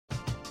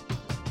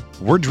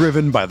We're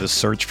driven by the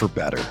search for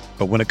better.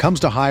 But when it comes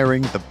to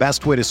hiring, the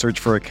best way to search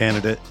for a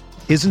candidate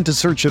isn't to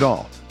search at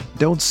all.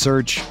 Don't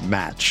search,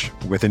 match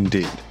with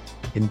Indeed.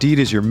 Indeed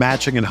is your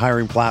matching and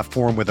hiring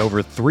platform with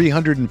over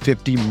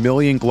 350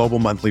 million global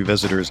monthly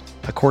visitors,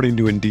 according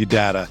to Indeed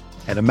data,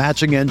 and a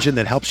matching engine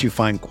that helps you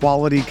find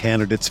quality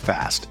candidates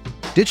fast.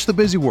 Ditch the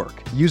busy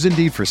work. Use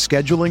Indeed for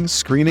scheduling,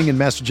 screening, and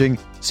messaging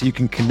so you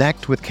can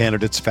connect with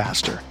candidates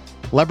faster.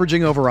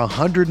 Leveraging over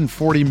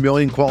 140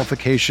 million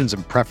qualifications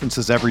and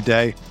preferences every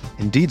day,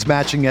 Indeed's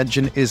matching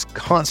engine is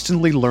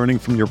constantly learning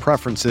from your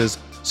preferences,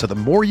 so the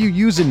more you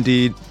use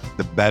Indeed,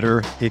 the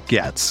better it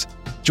gets.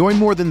 Join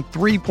more than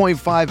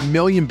 3.5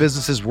 million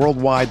businesses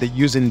worldwide that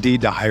use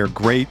Indeed to hire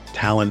great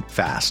talent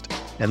fast.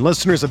 And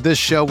listeners of this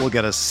show will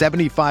get a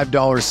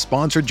 $75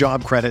 sponsored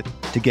job credit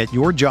to get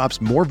your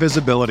jobs more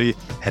visibility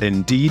at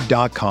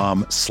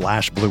Indeed.com/Blue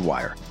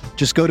Wire.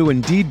 Just go to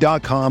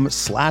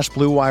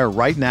Indeed.com/Blue Wire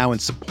right now and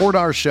support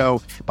our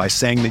show by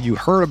saying that you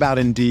heard about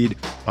Indeed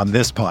on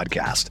this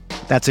podcast.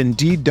 That's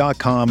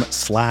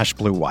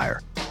Indeed.com/Blue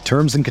Wire.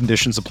 Terms and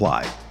conditions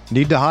apply.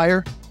 Need to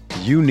hire?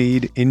 You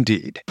need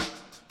Indeed.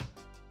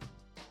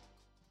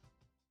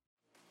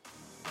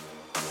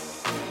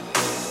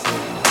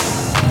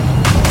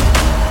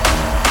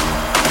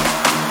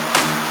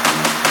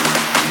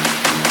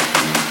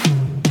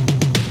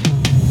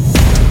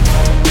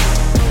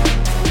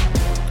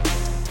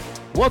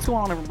 What's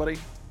going on, everybody?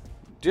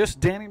 Just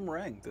Danny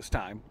Meringue this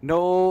time.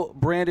 No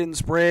Brandon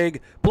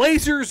Sprague.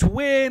 Blazers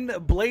win.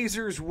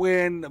 Blazers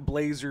win.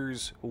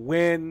 Blazers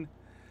win.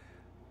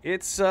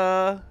 It's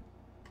to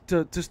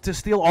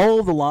steal all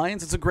of the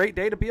lines. It's a great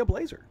day to be a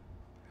Blazer.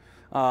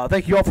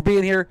 Thank you all for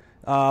being here.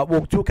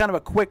 We'll do kind of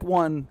a quick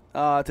one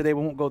today.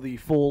 We won't go the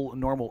full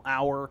normal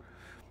hour.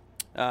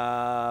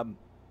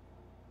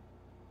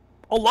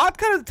 A lot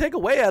kind of to take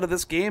away out of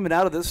this game and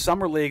out of this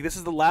summer league. This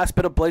is the last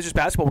bit of Blazers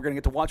basketball we're going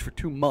to get to watch for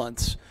 2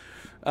 months.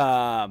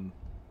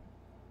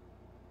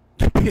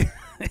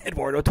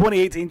 Eduardo,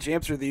 2018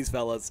 champs for these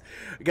fellas.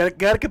 Got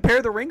to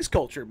compare the rings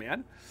culture,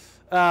 man.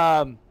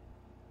 That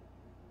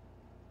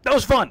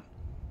was fun.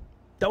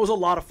 That was a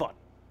lot of fun.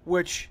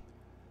 Which,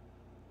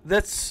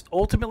 that's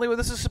ultimately what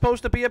this is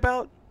supposed to be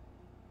about.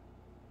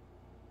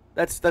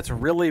 That's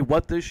really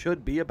what this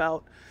should be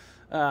about.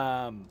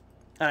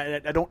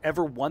 I don't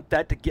ever want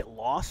that to get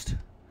lost,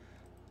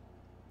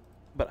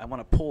 but I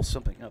want to pull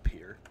something up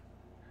here.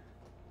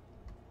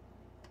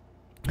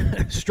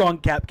 Strong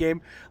cap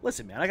game.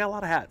 Listen, man, I got a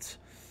lot of hats.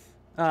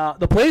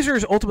 The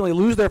Blazers ultimately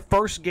lose their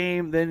first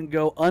game, then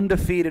go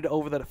undefeated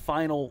over the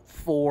final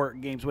 4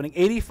 games, winning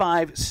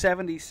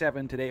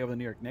 85-77 today over the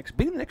New York Knicks,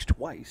 beating the Knicks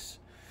twice.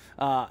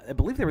 I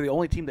believe they were the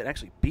only team that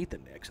actually beat the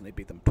Knicks, and they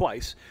beat them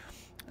twice.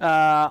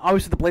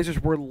 Obviously, the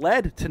Blazers were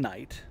led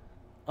tonight,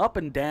 up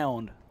and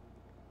down,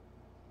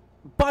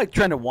 by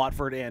Trendon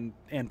Watford and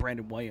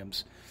Brandon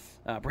Williams.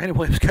 Brandon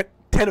Williams got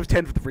 10 of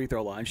 10 for the free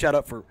throw line. Shout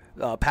out for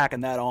packing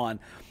that on.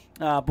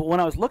 But when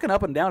I was looking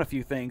up and down a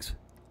few things,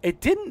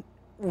 it didn't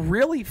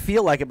really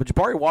feel like it. But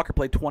Jabari Walker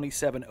played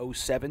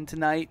 27-07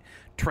 tonight.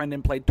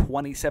 Trendon played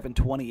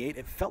 27-28.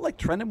 It felt like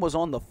Trendon was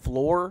on the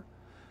floor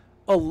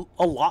a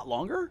lot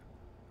longer.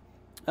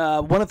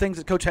 One of the things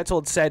that Coach Hetzel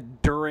had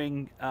said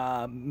during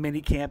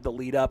minicamp, the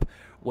lead up,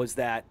 was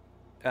that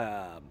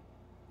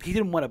he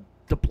didn't want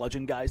to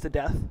bludgeon guys to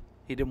death.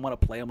 He didn't want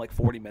to play them like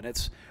 40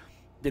 minutes.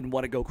 Didn't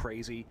want to go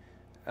crazy.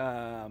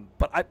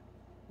 But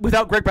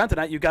without Greg Brown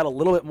tonight, you got a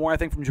little bit more, I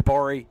think, from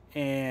Jabari.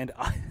 And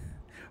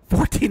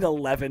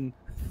 14-11,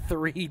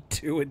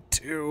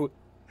 3-2-2.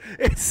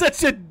 It's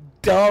such a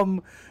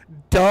dumb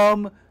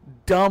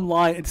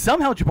line. And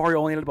somehow Jabari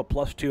only ended up a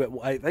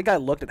 +2. I think I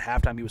looked at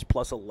halftime. He was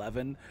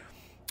 +11.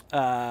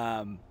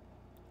 I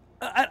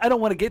don't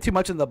want to get too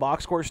much into the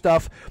box score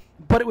stuff,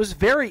 but it was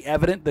very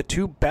evident the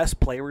 2 best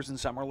players in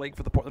Summer League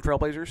for the Portland Trail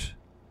Blazers,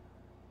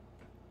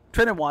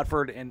 Trendon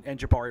Watford and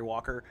Jabari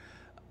Walker.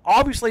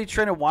 Obviously,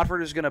 Trendon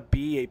Watford is going to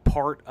be a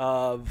part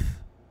of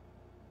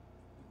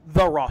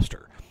the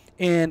roster.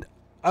 And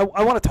I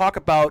want to talk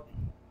about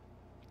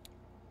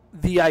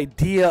the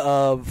idea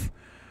of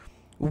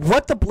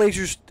what the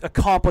Blazers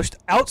accomplished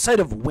outside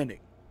of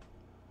winning.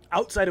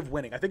 Outside of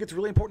winning. I think it's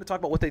really important to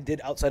talk about what they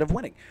did outside of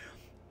winning.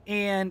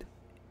 And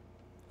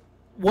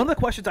one of the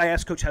questions I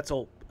asked Coach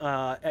Hetzel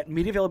at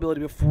media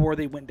availability before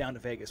they went down to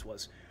Vegas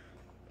was,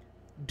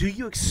 do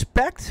you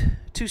expect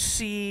to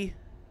see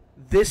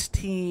this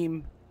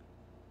team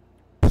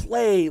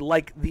play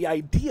like the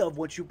idea of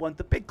what you want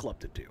the big club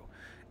to do?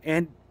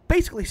 And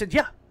basically said,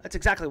 yeah, that's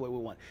exactly what we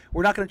want.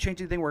 We're not going to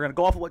change anything. We're going to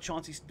go off of what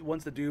Chauncey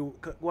wants to do,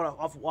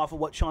 off of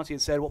what Chauncey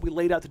had said, what we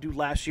laid out to do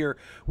last year.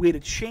 We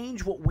had to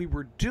change what we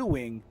were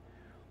doing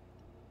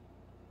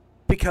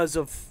because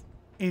of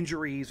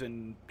injuries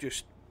and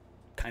just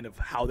kind of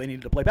how they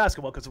needed to play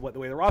basketball because of the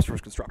way the roster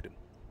was constructed.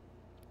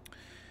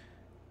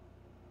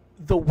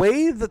 The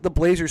way that the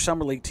Blazers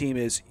Summer League team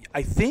is,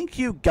 I think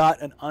you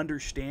got an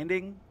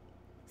understanding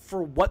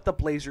for what the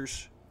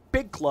Blazers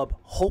big club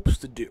hopes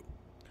to do.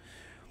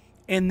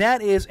 And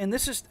that is, and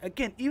this is,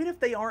 again, even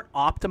if they aren't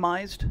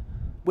optimized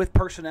with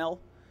personnel,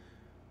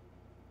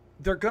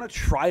 they're going to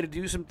try to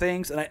do some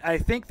things, and I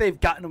think they've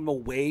gotten them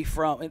away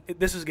from. And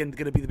this is going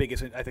to be the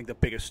biggest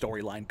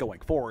storyline going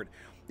forward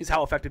is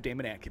how effective Dame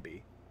and Ant can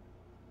be,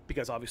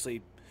 because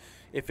obviously,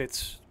 if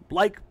it's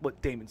like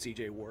what Dame and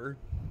CJ were,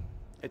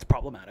 it's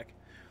problematic.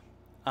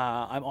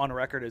 I'm on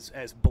record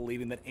as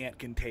believing that Ant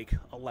can take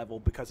a level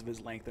because of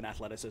his length and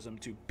athleticism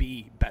to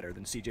be better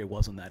than CJ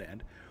was on that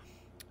end.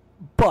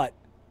 But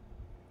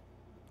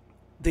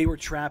they were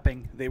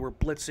trapping, they were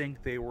blitzing,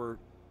 they were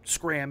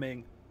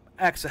scramming,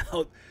 X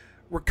out,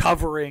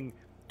 recovering,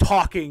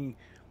 talking.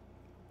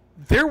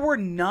 There were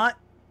not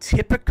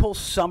typical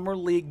Summer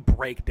League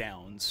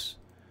breakdowns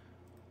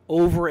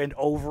over and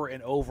over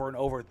and over and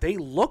over. They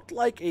looked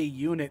like a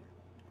unit.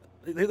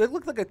 They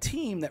looked like a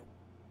team that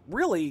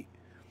really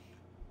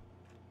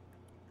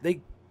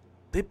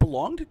they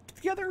belonged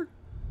together.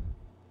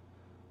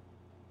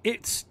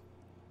 It's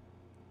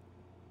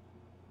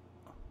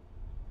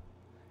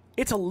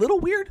a little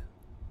weird.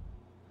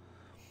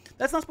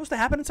 That's not supposed to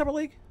happen in Summer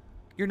League.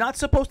 You're not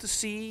supposed to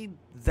see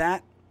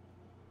that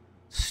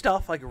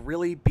stuff like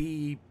really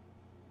be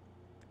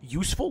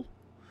useful.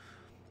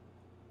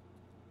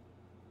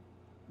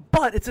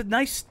 But it's a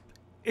nice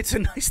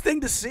thing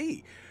to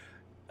see.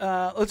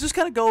 Let's just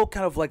kind of go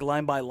like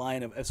line by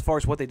line of as far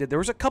as what they did. There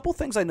was a couple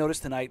things I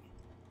noticed tonight,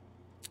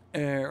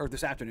 or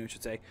this afternoon, I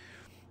should say.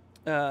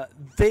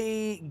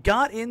 They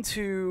got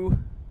into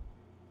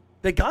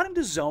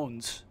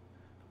zones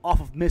off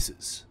of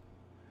misses,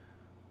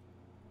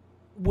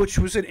 which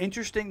was an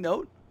interesting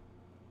note.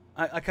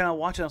 I kind of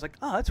watched it, and I was like,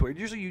 oh, that's weird.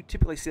 Usually you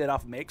typically see that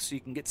off makes so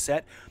you can get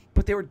set.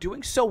 But they were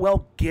doing so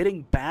well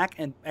getting back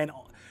and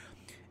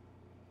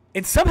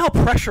somehow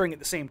pressuring at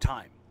the same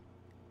time.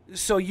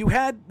 So you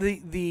had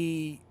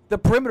the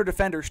perimeter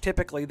defenders,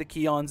 typically the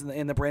Keons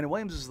and the Brandon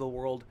Williamses of the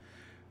world,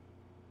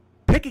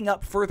 picking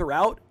up further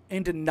out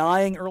and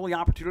denying early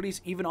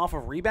opportunities even off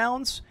of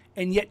rebounds,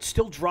 and yet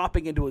still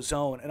dropping into a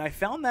zone. And I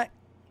found that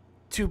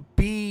to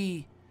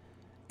be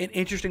an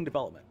interesting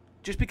development,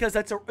 just because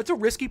it's a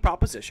risky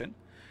proposition.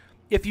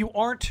 If you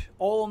aren't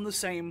all on the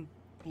same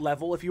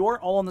level, if you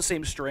aren't all on the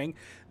same string,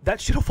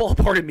 that shit'll fall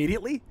apart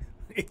immediately.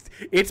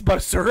 It's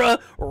Basura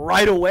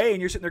right away,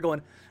 and you're sitting there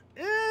going,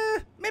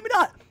 maybe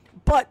not.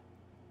 But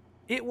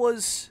it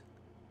was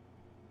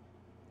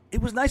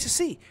nice to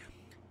see.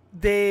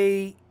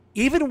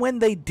 Even when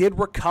they did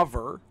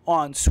recover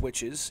on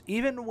switches,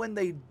 even when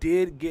they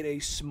did get a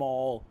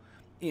small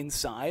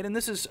inside, and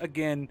this is,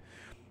 again,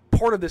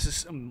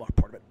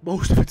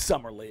 most of it's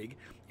Summer League,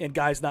 and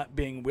guys not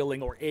being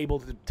willing or able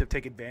to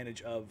take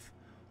advantage of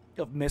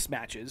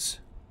mismatches.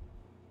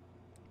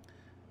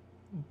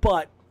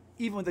 But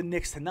even with the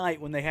Knicks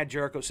tonight, when they had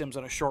Jericho Sims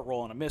on a short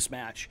roll on a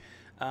mismatch,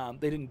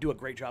 they didn't do a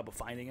great job of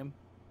finding him.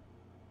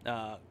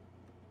 As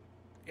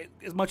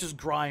much as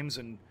Grimes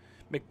and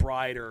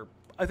McBride are,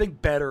 I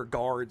think, better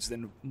guards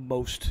than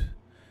most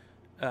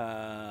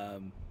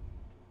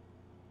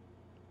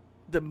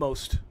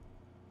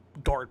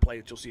guard play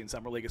that you'll see in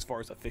Summer League as far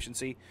as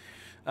efficiency.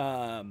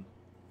 The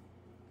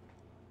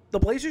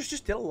Blazers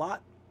just did a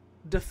lot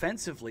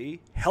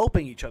defensively,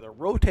 helping each other,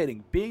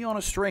 rotating, being on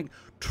a string,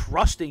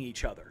 trusting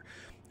each other.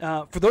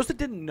 For those that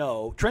didn't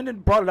know,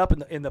 Trendon brought it up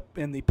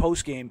in the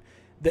post game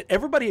that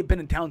everybody had been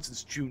in town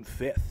since June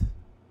 5th.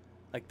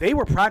 Like, they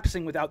were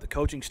practicing without the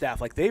coaching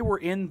staff. Like, they were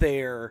in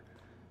there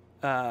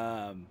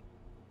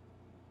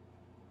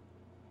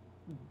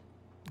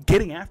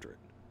getting after it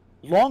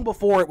long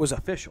before it was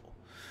official.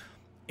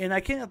 And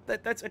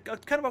that's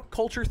kind of a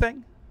culture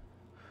thing.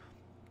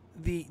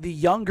 The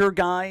younger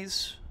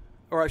guys,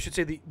 or I should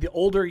say the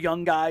older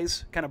young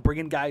guys, kind of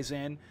bringing guys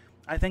in.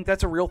 I think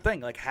that's a real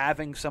thing. Like,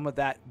 having some of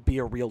that be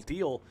a real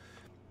deal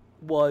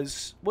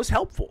was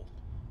helpful.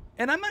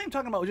 And I'm not even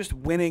talking about just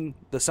winning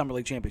the Summer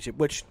League championship,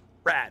 which,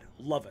 rad,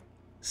 love it,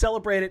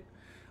 celebrate it.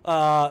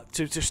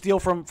 To steal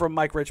from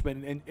Mike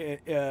Richmond and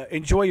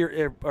enjoy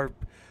your or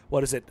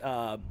what is it?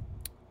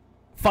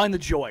 Find the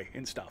joy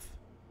in stuff.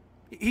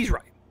 He's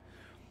right.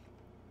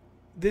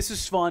 This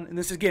is fun, and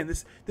this is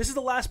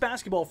the last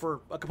basketball for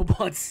a couple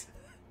months.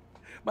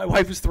 My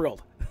wife is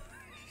thrilled.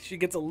 She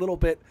gets a little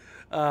bit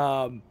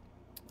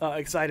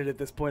excited at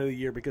this point of the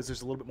year because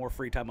there's a little bit more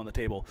free time on the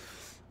table.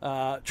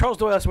 Charles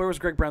Doyle asked, where was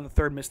Greg Brown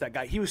III? Missed that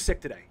guy. He was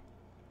sick today.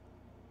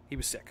 He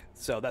was sick,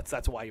 so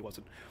that's why he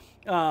wasn't.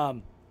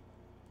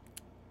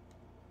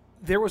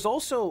 There was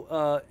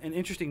also an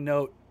interesting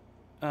note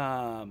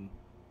about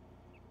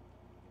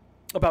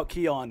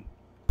Keon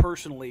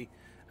personally,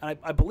 and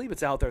I believe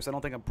it's out there, so I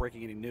don't think I'm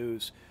breaking any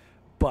news,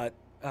 but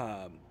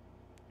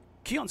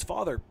Keon's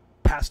father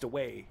passed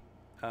away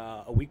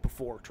a week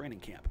before training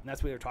camp, and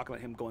that's why they're talking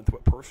about him going through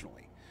it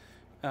personally.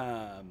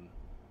 And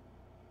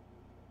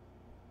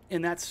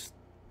that's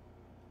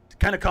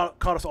kind of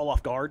caught us all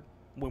off guard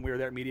when we were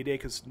there at Media Day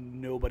because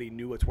nobody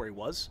knew where he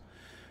was.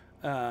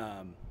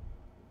 So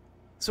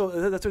that's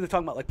what they're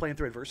talking about, like playing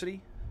through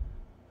adversity.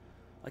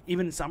 Like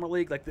even in Summer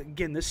League, like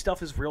again, this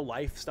stuff is real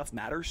life. Stuff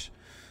matters.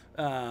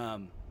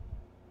 But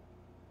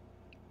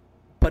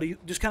he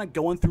just kind of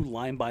going through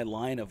line by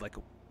line of like,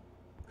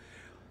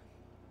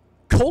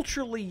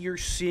 culturally you're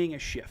seeing a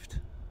shift.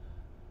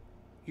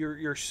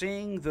 You're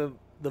seeing the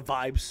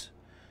vibes.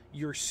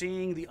 You're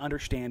seeing the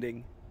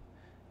understanding.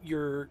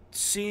 You're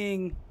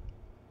seeing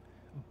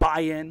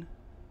buy-in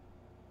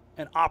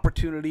and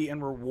opportunity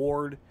and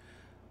reward.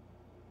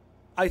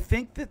 I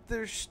think that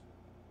there's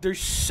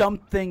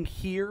something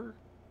here.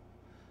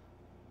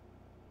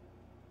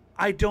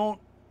 I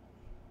don't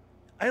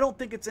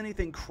think it's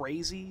anything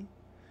crazy,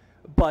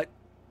 but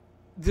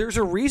there's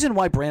a reason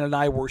why Brandon and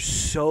I were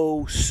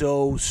so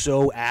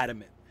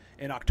adamant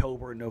in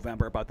October and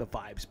November about the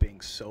vibes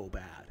being so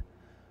bad.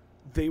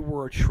 They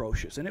were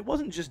atrocious, and it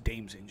wasn't just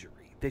Dame's injury.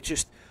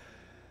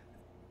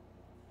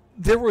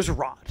 There was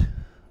rot.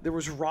 There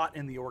was rot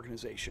in the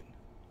organization.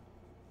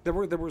 There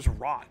was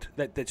rot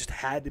that just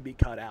had to be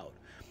cut out.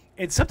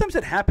 And sometimes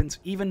it happens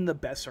even in the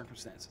best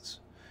circumstances.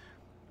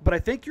 But I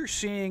think you're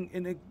seeing,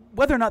 and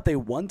whether or not they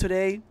won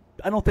today,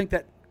 I don't think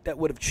that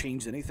would have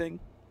changed anything.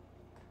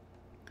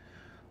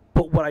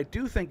 But what I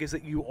do think is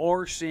that you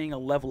are seeing a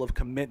level of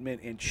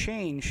commitment and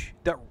change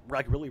that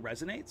really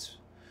resonates.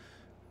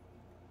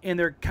 And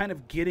they're kind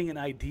of getting an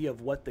idea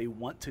of what they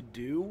want to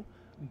do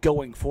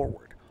going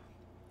forward.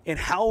 And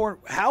how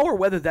or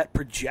whether that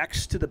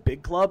projects to the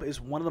big club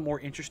is one of the more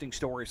interesting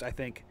stories, I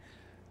think,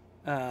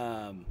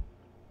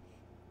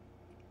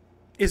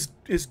 is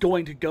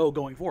going to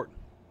going forward.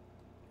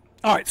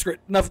 All right, screw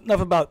it. Enough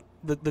about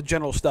the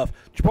general stuff.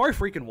 Jabari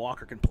freaking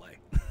Walker can play.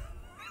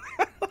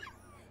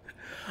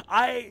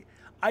 I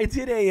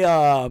did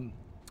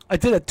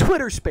a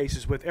Twitter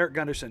Spaces with Eric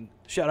Gunderson.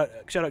 Shout out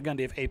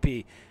Gundy of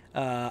AP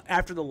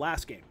after the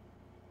last game.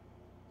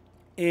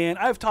 And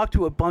I've talked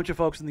to a bunch of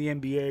folks in the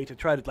NBA to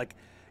try to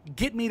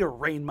get me to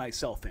rein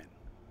myself in.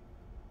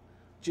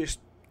 Just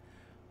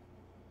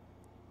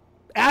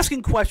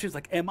asking questions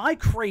like, am I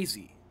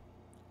crazy?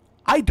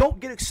 I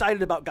don't get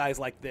excited about guys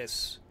like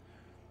this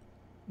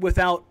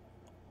without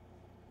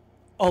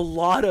a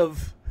lot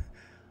of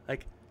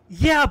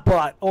yeah,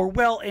 but, or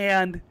well,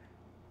 and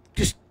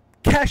just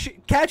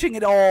catching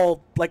it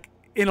all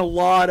in a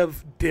lot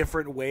of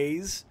different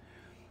ways.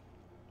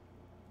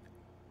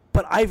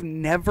 But I've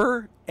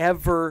never,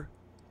 ever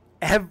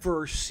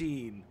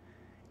seen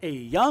a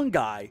young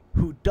guy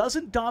who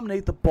doesn't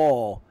dominate the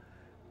ball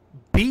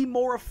be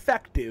more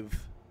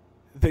effective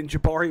than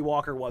Jabari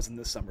Walker was in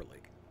this summer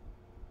league.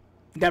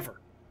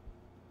 Never.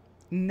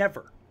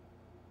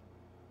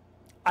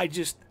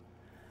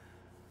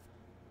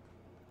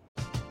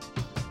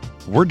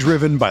 We're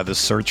driven by the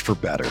search for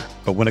better.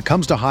 But when it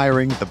comes to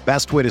hiring, the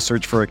best way to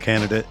search for a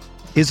candidate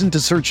isn't to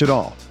search at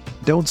all.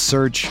 Don't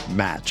search,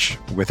 match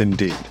with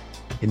Indeed.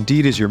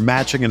 Indeed is your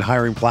matching and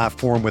hiring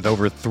platform with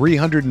over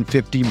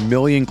 350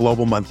 million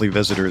global monthly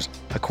visitors,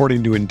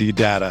 according to Indeed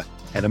data,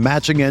 and a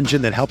matching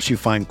engine that helps you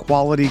find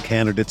quality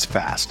candidates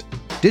fast.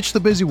 Ditch the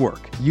busy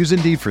work. Use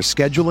Indeed for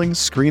scheduling,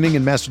 screening,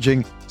 and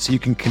messaging so you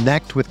can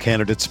connect with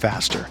candidates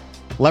faster.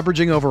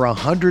 Leveraging over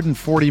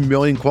 140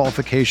 million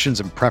qualifications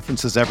and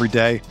preferences every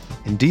day,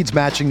 Indeed's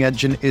matching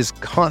engine is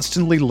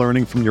constantly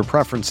learning from your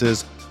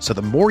preferences, so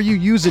the more you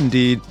use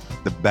Indeed,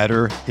 the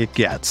better it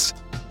gets.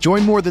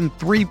 Join more than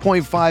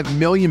 3.5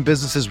 million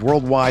businesses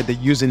worldwide that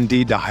use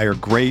Indeed to hire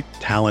great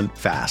talent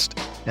fast.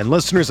 And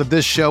listeners of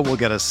this show will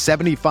get a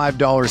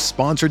 $75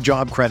 sponsored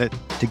job credit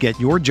to get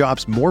your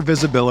jobs more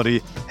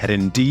visibility at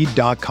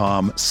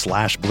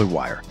Indeed.com/Blue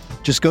Wire.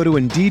 Just go to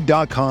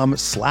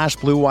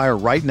Indeed.com/Blue Wire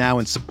right now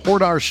and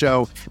support our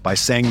show by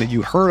saying that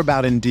you heard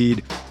about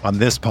Indeed on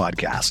this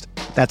podcast.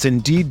 That's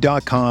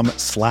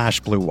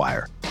Indeed.com/Blue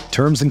Wire.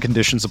 Terms and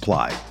conditions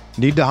apply.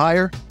 Need to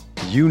hire?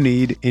 You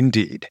need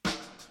Indeed.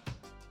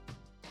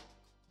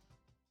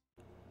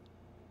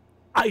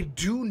 I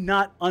do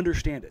not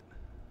understand it.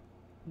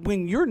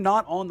 When you're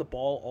not on the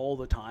ball all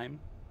the time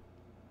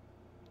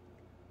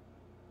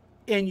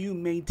and you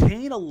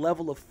maintain a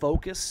level of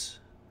focus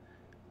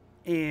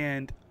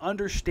and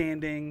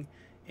understanding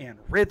and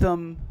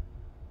rhythm,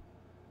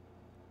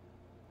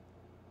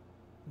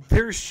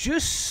 there's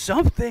just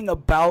something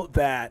about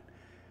that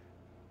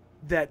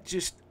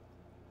just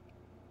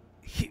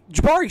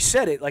Jabari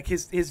said it,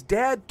 his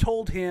dad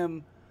told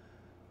him,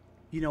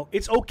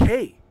 it's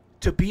okay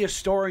to be a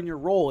star in your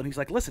role. And he's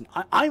like, listen,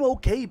 I'm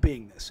okay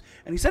being this.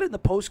 And he said it in the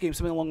postgame,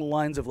 something along the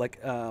lines of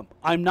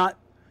I'm not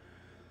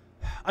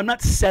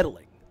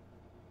settling,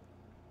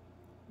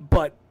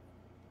 but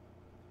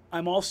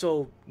I'm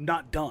also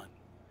not done.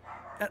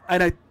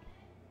 And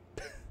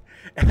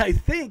I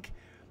think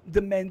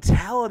the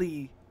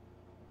mentality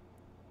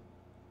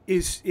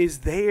is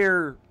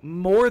there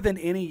more than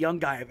any young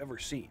guy I've ever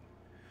seen.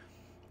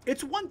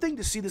 It's one thing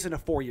to see this in a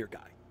 4-year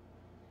guy.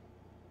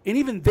 And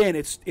even then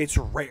it's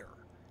rare.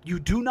 You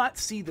do not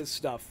see this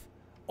stuff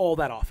all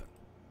that often.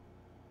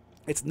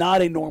 It's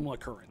not a normal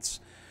occurrence.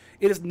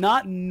 It is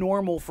not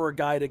normal for a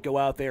guy to go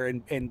out there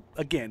and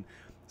again,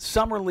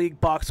 summer league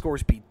box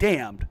scores be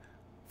damned,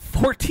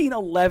 14,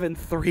 11,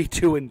 3,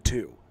 2, and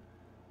 2.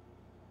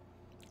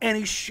 And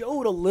he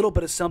showed a little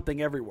bit of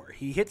something everywhere.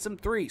 He hit some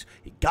threes.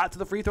 He got to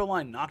the free throw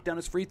line, knocked down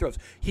his free throws.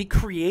 He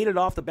created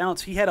off the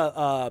bounce. He had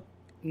a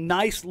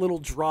nice little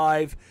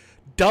drive.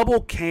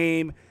 Double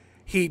came.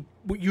 He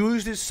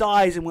used his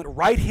size and went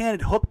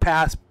right-handed hook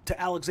pass to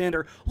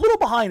Alexander, a little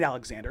behind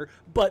Alexander,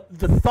 but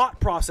the thought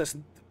process,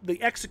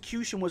 the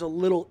execution was a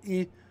little.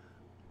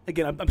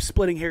 Again, I'm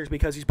splitting hairs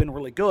because he's been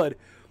really good.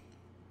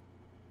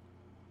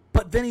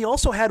 But then he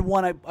also had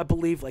one, I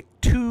believe, like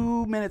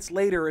 2 minutes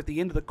later at the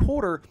end of the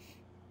quarter,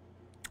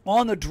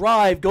 on the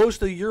drive, goes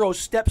to the Euro,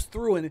 steps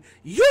through, and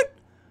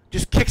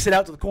just kicks it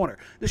out to the corner.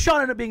 The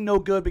shot ended up being no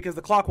good because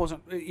the clock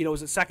wasn't, it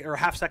was a second or a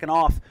half second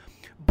off.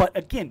 But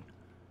again,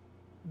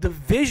 the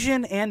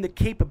vision and the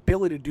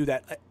capability to do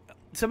that.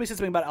 Somebody said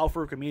something about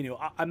Al-Farouq Aminu.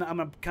 I'm going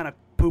to kind of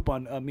poop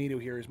on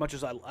Aminu here as much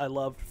as I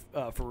love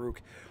Farouk.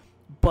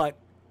 But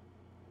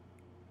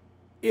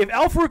if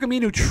Al-Farouq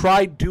Aminu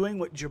tried doing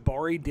what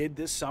Jabari did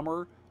this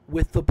summer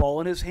with the ball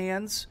in his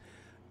hands,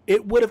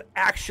 it would have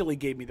actually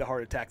gave me the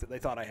heart attack that they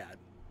thought I had.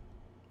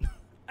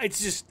 It's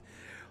just,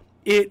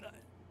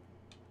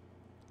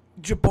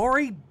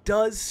 Jabari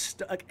does,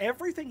 like,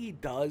 everything he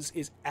does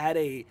is at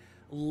a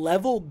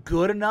level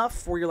good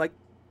enough where you're like,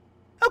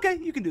 okay,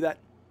 you can do that.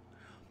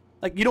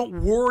 Like, you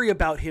don't worry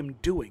about him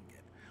doing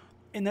it.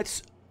 And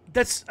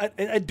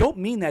I don't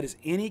mean that as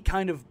any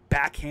kind of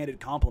backhanded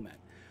compliment.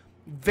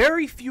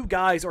 Very few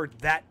guys are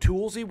that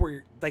toolsy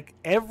where, like,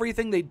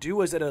 everything they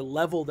do is at a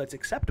level that's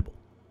acceptable.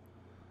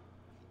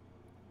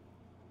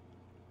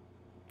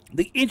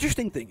 The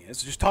interesting thing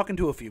is, just talking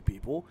to a few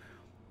people,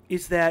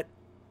 is that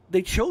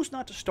they chose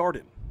not to start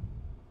him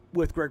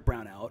with Greg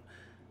Brown out.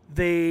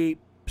 They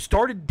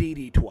started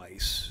Dede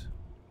twice.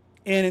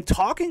 And in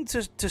talking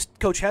to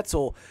Coach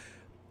Hetzel,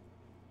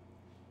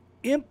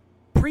 in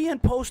pre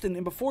and post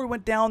and before he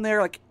went down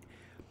there, like,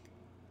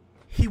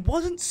 he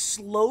wasn't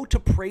slow to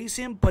praise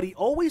him, but he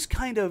always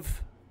kind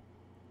of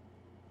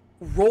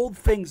rolled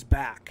things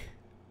back.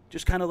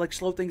 Just kind of like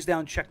slowed things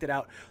down, checked it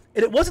out.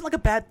 And it wasn't like a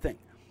bad thing.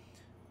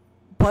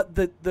 But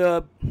the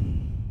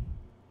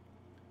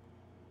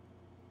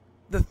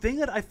thing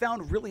that I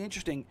found really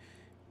interesting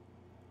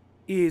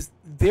is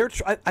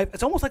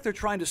it's almost like they're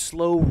trying to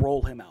slow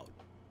roll him out.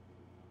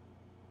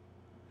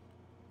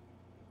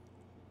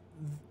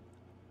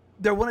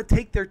 They want to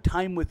take their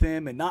time with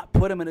him and not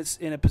put him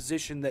in a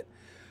position that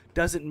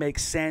doesn't make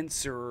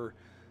sense or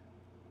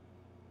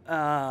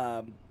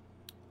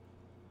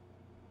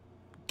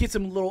gets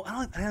him a little.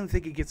 I don't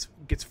think he gets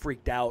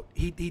freaked out.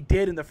 He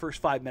did in the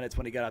first 5 minutes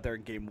when he got out there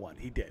in game one.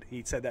 He did.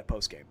 He said that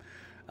post game.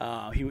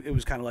 It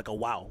was kind of like a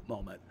wow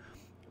moment.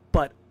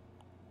 But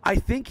I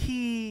think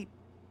he's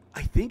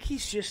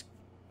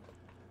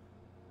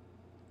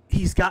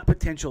got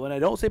potential, and I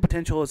don't say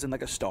potential as in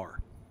like a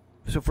star.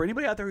 So for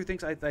anybody out there who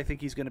thinks I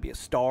think he's going to be a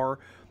star,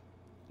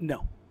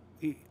 no.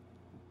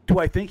 Do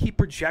I think he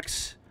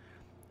projects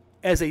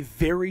as a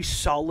very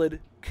solid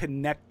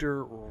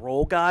connector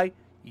role guy?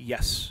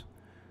 Yes.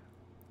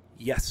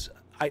 Yes.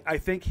 I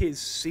think his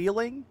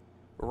ceiling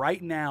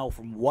right now,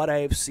 from what I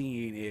have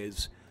seen,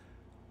 is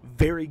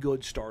very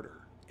good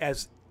starter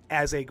as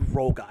a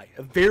role guy.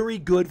 A very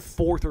good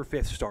fourth or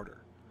fifth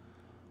starter.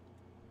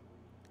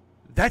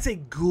 That's a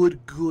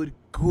good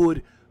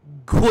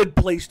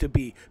place to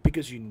be,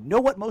 because you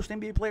know what most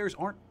NBA players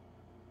aren't?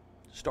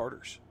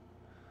 Starters.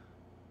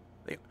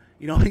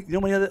 You know how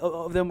many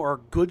of them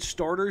are good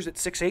starters at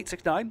 6'8",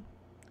 6'9"?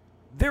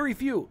 Very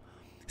few.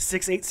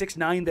 6'8",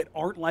 6'9" that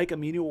aren't like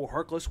Aminu or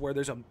Harkless, where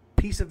there's a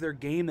piece of their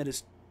game that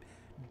is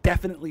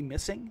definitely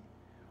missing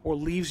or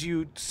leaves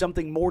you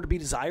something more to be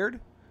desired.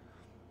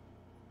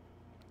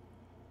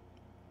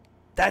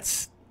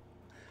 That's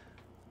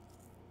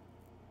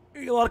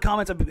a lot of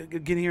comments I've been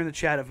getting here in the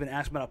chat have been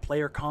asking about a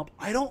player comp.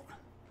 I don't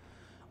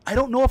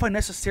know if I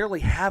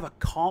necessarily have a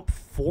comp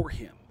for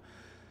him.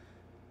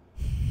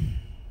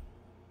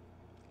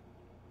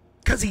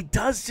 Because he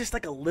does just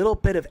like a little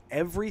bit of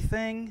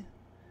everything.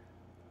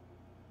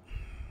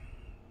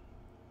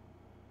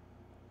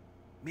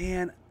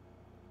 Man,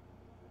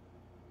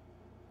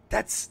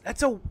 it's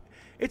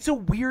a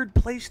weird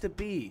place to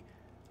be.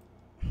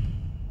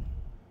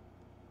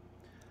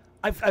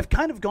 I've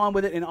kind of gone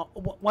with it, and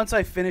once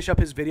I finish up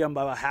his video, I'm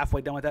about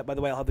halfway done with that. By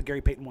the way, I'll have the Gary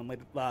Payton one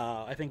later.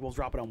 I think we'll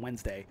drop it on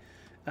Wednesday.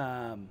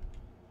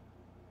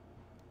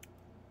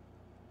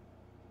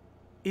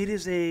 It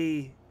is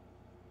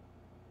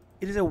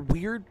a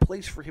weird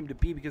place for him to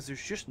be, because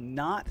there's just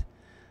not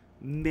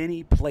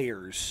many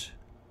players.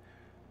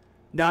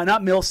 No,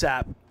 not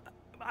Millsap.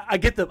 I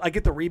get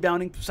the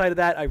rebounding side of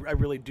that. I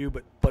really do.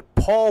 But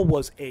Paul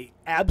was a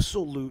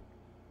absolute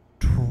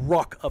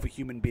truck of a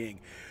human being.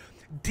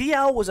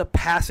 DL was a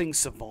passing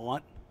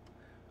savant.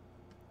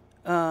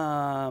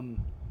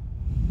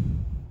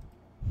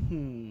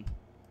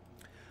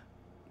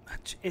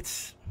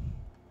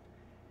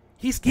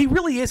 He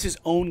really is his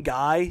own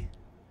guy.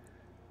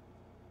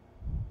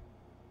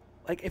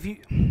 Like, if you,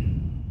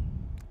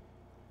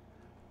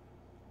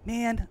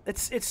 man,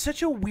 it's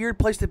such a weird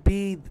place to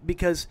be,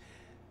 because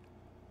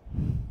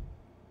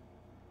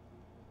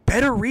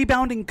better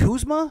rebounding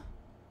Kuzma?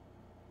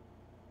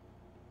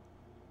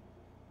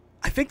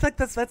 I think like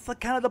that's like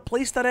kind of the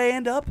place that I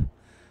end up.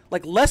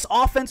 Like, less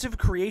offensive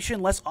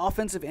creation, less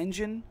offensive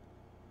engine.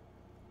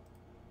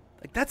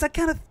 Like, that's that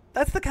kind of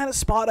That's the kind of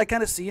spot I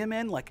kind of see him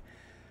in. Like,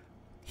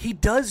 he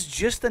does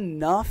just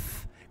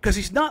enough because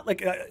he's not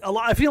like a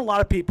lot. I've seen a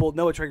lot of people.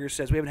 Noah Traeger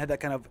says we haven't had that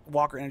kind of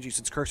Walker energy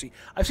since Kersey.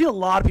 I've seen a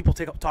lot of people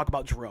talk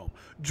about Jerome.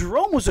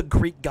 Jerome was a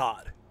Greek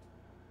god,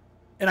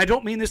 and I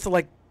don't mean this to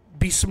like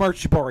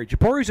besmirch Jabari.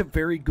 Jabari's a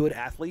very good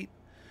athlete,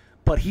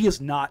 but he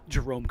is not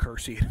Jerome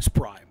Kersey in his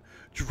prime.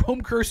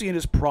 Jerome Kersey in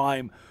his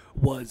prime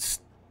was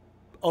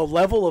a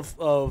level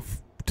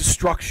of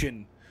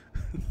destruction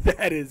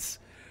that is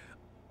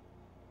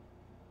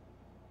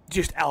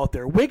just out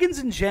there. Wiggins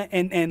and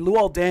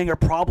Luol Deng are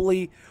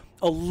probably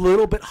a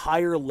little bit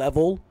higher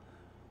level,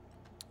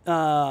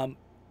 because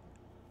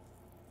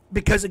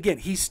again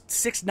he's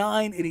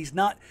 6'9" and he's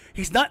not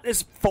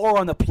as far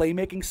on the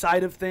playmaking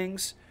side of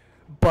things,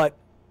 but.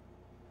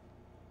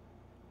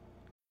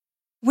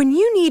 When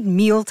you need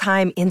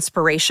mealtime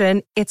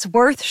inspiration, it's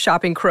worth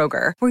shopping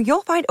Kroger, where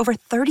you'll find over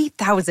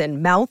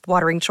 30,000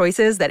 mouth-watering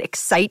choices that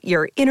excite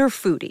your inner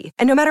foodie.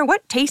 And no matter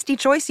what tasty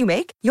choice you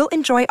make, you'll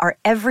enjoy our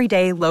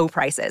everyday low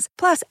prices,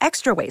 plus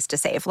extra ways to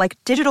save, like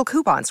digital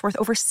coupons worth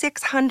over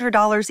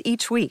 $600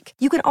 each week.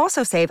 You can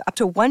also save up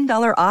to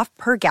 $1 off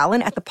per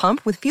gallon at the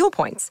pump with fuel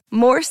points.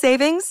 More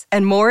savings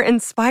and more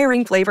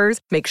inspiring flavors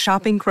make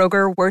shopping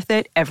Kroger worth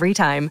it every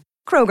time.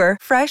 Kroger,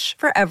 fresh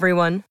for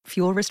everyone.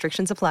 Fuel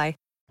restrictions apply.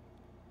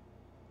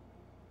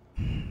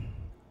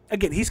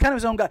 Again, he's kind of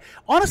his own guy.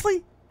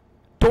 Honestly,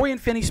 Dorian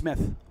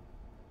Finney-Smith.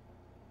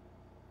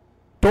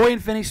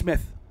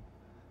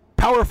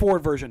 Power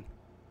forward version.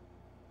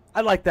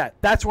 I like that.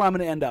 That's where I'm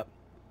going to end up.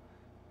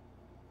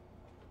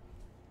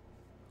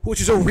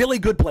 Which is a really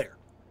good player.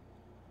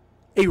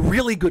 A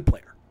really good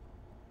player.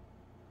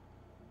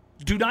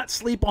 Do not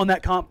sleep on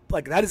that comp.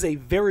 Like, that is a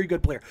very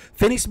good player.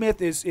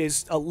 Finney-Smith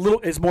is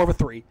more of a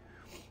 3.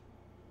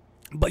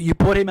 But you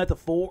put him at the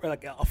 4,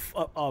 like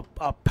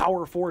a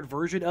power forward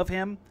version of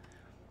him.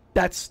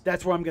 That's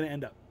where I'm going to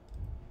end up.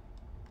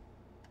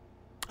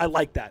 I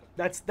like that.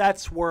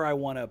 That's where I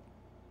want to.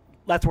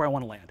 That's where I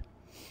want to land.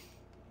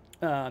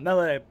 Now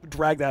that I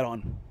drag that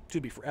on, to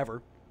be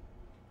forever.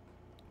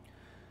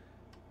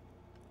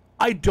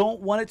 I don't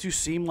want it to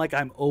seem like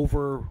I'm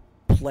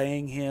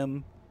overplaying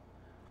him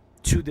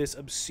to this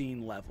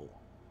obscene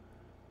level.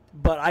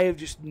 But I have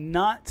just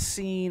not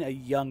seen a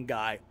young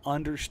guy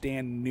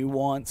understand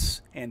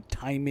nuance and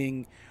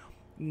timing,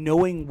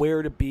 knowing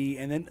where to be,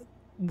 and then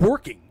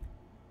working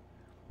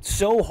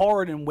so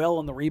hard and well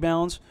on the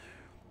rebounds.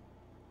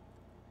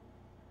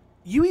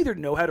 You either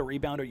know how to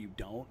rebound or you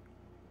don't.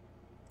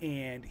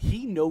 And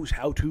he knows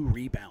how to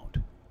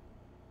rebound.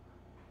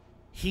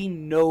 He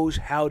knows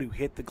how to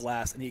hit the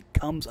glass, and he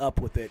comes up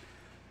with it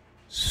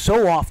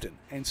so often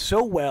and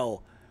so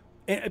well.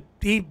 And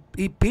he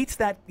beats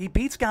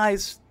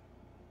guys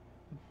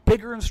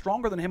bigger and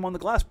stronger than him on the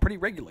glass pretty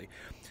regularly.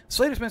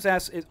 Slater Smith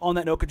asks, on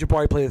that note, could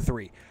Jabari play the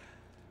 3?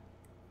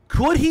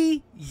 Could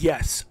he?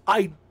 Yes.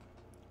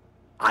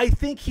 I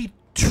think he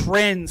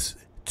trends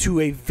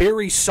to a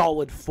very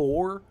solid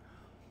 4.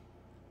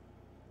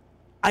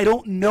 I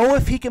don't know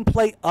if he can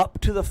play up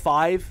to the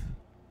 5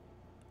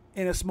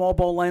 in a small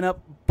ball lineup,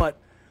 but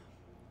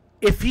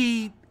if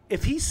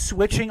he's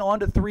switching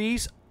onto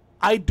 3s,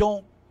 I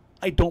don't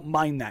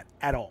mind that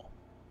at all.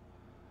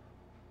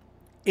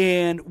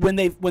 And when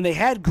they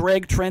had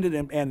Greg,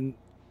 Trendon, and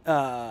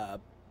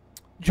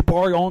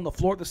Jabari on the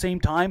floor at the same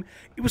time,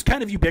 it was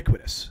kind of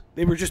ubiquitous.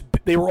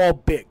 They were all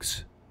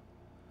bigs.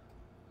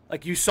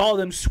 Like, you saw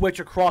them switch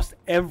across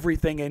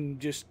everything, and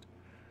just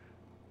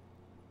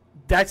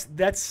that's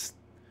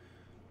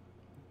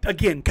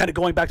again kind of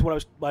going back to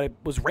what I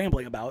was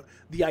rambling about,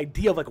 the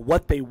idea of like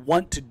what they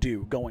want to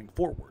do going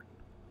forward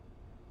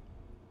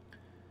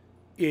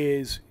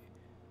is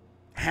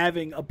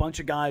having a bunch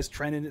of guys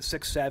trending at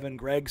 6'7",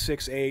 Greg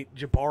 6'8",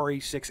 Jabari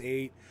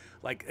 6'8",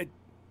 like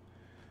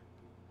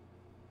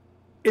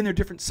in their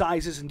different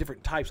sizes and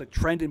different types. Like,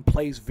 Trendon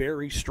plays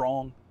very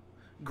strong.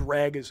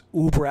 Greg is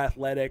uber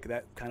athletic,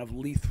 that kind of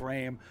Leaf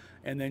frame,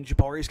 and then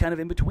Jabari is kind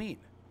of in between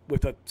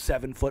with a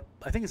 7-foot,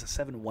 I think it's a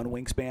 7'1"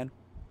 wingspan.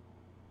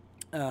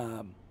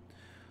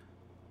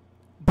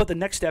 But the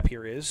next step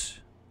here is,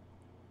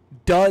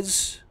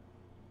 does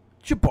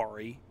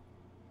Jabari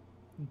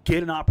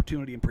get an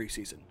opportunity in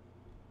preseason?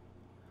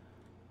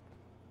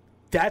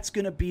 That's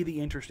going to be the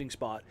interesting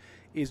spot,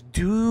 is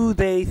do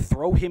they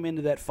throw him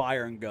into that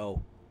fire and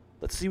go,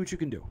 let's see what you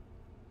can do?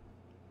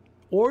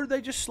 Or do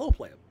they just slow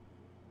play him?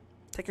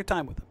 Take your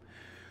time with him.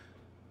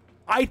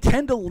 I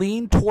tend to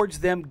lean towards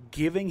them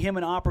giving him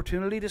an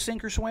opportunity to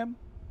sink or swim.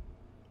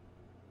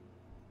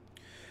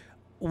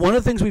 One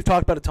of the things we've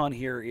talked about a ton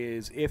here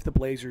is if the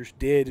Blazers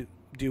did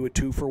do a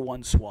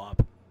 2-for-1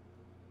 swap,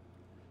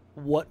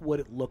 what would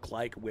it look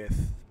like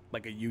with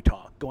like a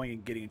Utah going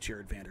and getting a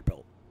Jared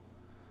Vanderbilt?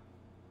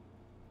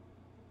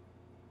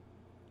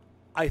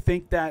 I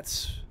think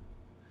that's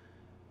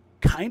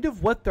kind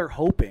of what they're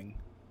hoping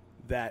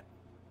that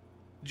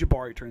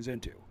Jabari turns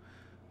into.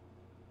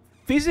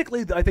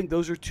 Physically, I think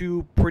those are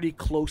two pretty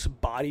close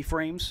body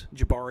frames,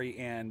 Jabari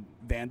and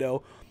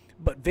Vando.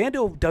 But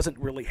Vando doesn't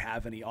really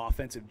have any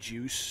offensive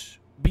juice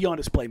beyond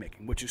his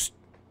playmaking, which is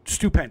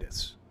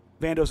stupendous.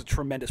 Vando's a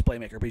tremendous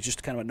playmaker, but he's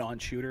just kind of a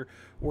non-shooter,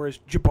 whereas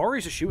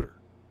Jabari's a shooter.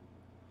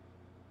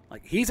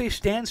 Like, he's a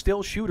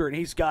standstill shooter, and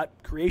he's got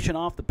creation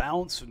off the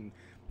bounce and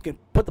can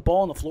put the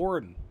ball on the floor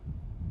and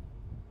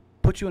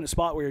put you in a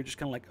spot where you're just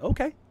kind of like,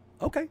 okay,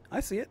 I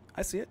see it.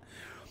 I've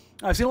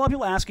seen a lot of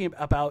people asking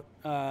about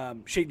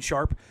Shaedon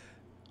Sharpe.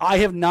 I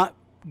have not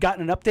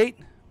gotten an update,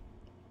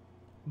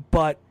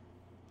 but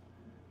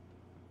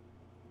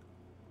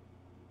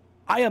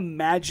I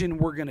imagine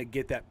we're going to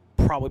get that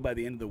probably by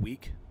the end of the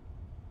week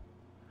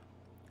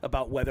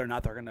about whether or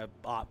not they're going to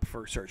opt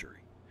for surgery.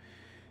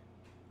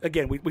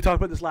 Again, we talked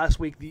about this last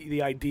week,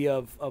 the idea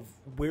of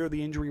where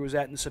the injury was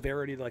at and the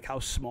severity, like how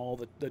small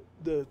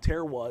the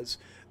tear was.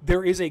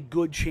 There is a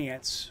good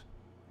chance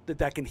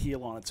that can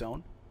heal on its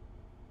own.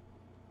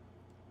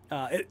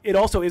 It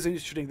also is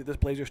interesting that this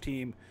Blazers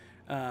team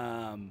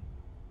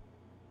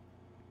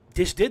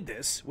just did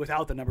this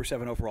without the number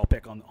 7 overall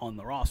pick on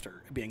the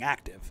roster being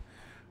active.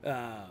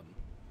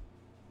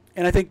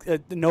 And I think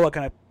Noah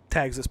kind of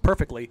tags this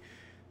perfectly.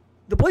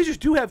 The Blazers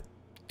do have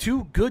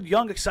 2 good,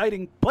 young,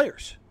 exciting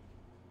players.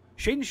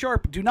 Shaedon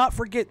Sharpe, do not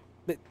forget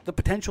the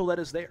potential that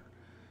is there.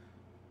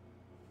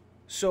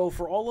 So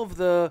for all of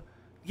the,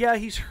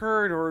 he's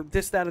hurt or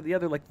this, that, or the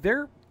other, like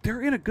they're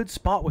in a good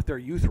spot with their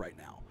youth right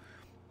now.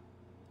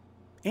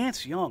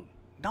 Ant's young.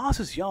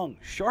 Nas is young.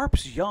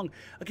 Sharpe's young.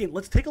 Again,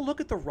 let's take a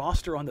look at the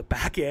roster on the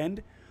back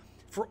end.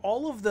 For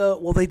all of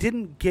they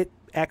didn't get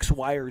X,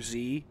 Y, or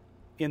Z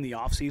in the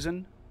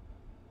offseason.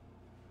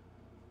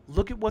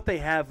 Look at what they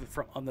have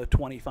on the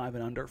 25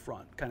 and under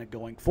front kind of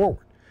going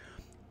forward.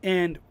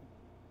 And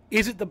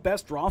is it the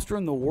best roster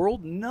in the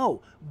world?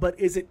 No. But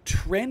is it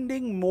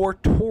trending more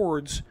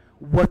towards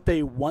what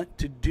they want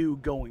to do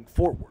going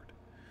forward?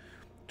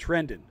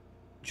 Trendon,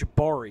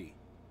 Jabari,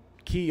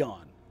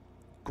 Keon,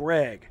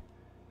 Greg,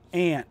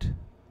 Ant,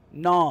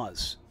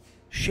 Nas,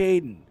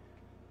 Shaedon.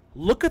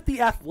 Look at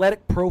the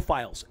athletic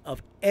profiles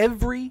of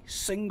every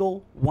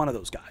single one of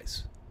those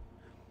guys.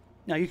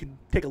 Now, you can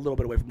take a little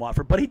bit away from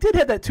Watford, but he did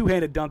have that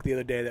two-handed dunk the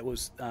other day that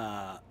was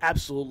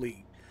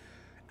absolutely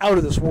out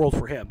of this world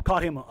for him.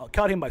 Caught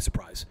him by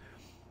surprise.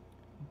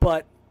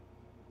 But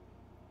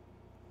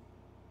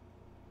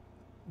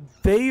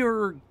they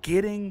are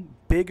getting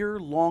bigger,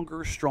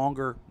 longer,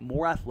 stronger,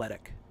 more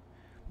athletic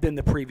than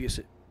the previous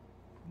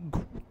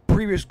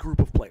group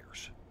of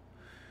players.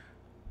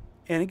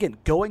 And again,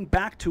 going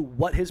back to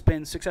what has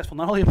been successful,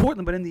 not only in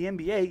Portland, but in the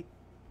NBA,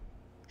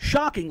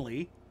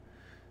 shockingly,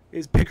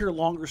 is bigger,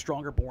 longer,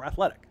 stronger, more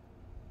athletic.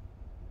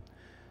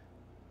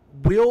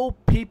 Will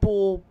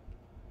people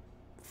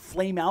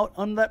flame out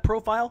on that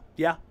profile?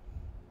 Yeah.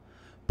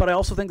 But I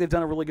also think they've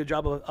done a really good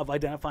job of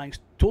identifying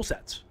tool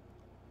sets.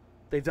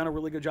 They've done a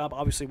really good job,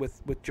 obviously,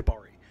 with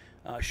Jabari.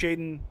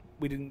 Shaedon,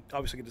 we didn't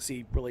obviously get to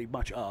see really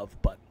much of,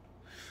 but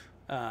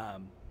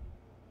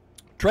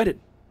Trendon,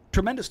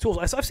 tremendous tools.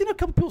 I've seen a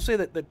couple people say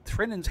that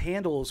Trendon's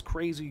handle is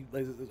crazy,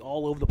 like,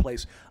 all over the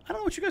place. I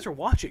don't know what you guys are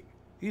watching.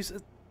 He's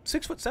a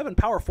 6'7"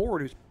 power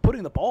forward who's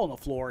putting the ball on the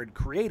floor and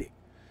creating.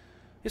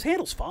 His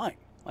handle's fine.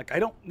 Like, I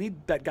don't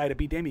need that guy to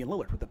be Damian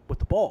Lillard with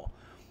the ball.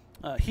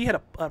 He had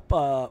it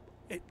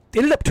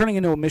ended up turning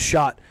into a missed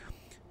shot,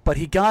 but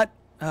he got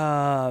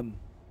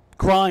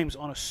Grimes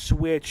on a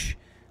switch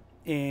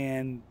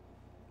and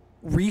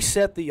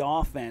reset the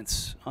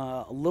offense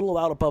a little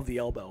out above the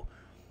elbow,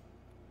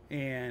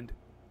 and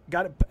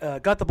got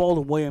the ball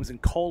to Williams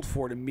and called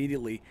for it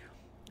immediately.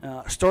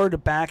 Started to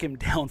back him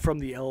down from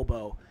the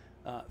elbow.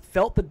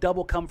 Felt the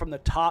double come from the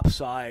top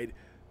side,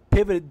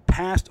 pivoted,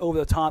 passed over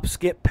the top,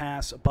 skip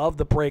pass above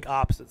the break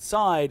opposite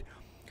side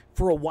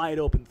for a wide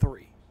open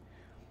three.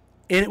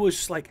 And it was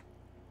just like,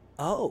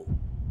 oh.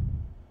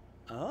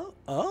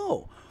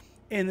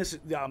 And this is,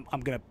 I'm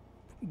going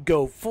to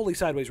go fully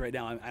sideways right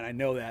now, and I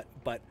know that,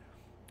 but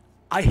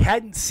I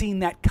hadn't seen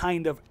that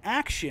kind of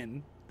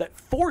action, that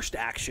forced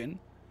action,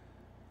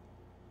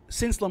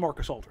 since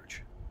LaMarcus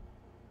Aldridge.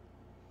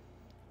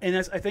 And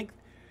I think,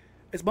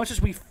 as much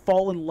as we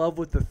fall in love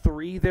with the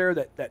three there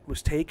that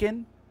was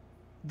taken,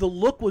 the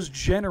look was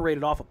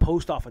generated off a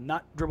post-off and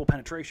not dribble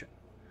penetration.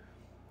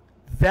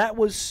 That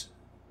was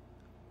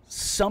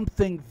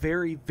something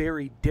very,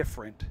 very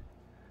different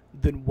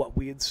than what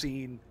we had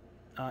seen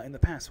in the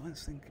past. Why is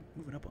this thing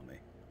moving up on me?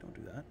 Don't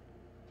do that.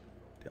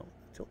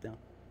 Tilt down.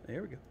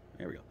 There we go.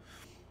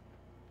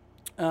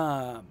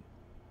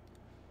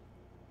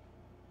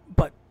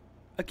 But,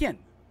 again,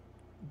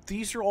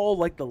 these are all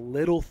like the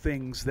little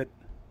things that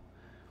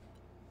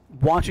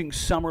watching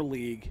Summer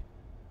League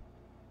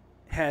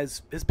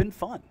has been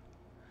fun.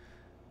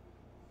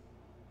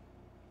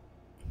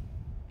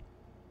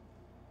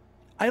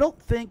 I don't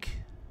think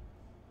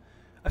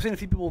I've seen a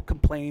few people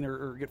complain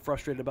or get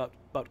frustrated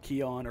about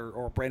Keon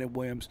or Brandon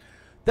Williams.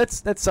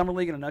 That's Summer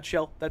League in a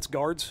nutshell. That's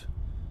guards.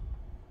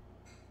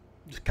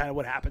 Just kind of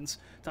what happens.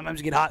 Sometimes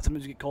you get hot,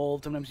 sometimes you get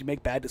cold, sometimes you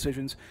make bad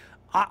decisions.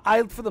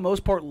 I for the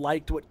most part,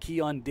 liked what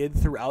Keon did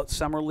throughout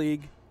Summer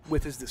League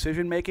with his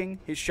decision making.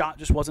 His shot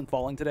just wasn't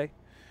falling today.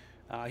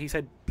 He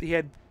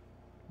had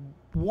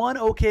one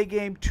okay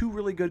game, two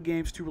really good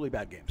games, two really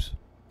bad games.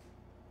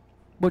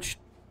 Which,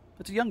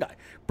 That's a young guy.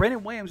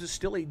 Brandon Williams is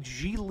still a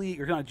G League,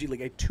 or not a G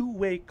League, a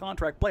two-way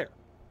contract player.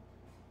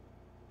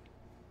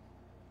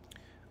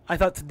 I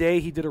thought today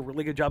he did a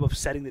really good job of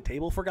setting the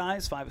table for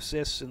guys. 5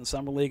 assists in the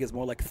Summer League is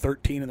more like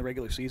 13 in the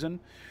regular season.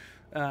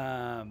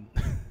 Summer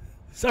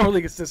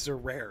League assists are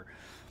rare.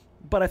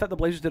 But I thought the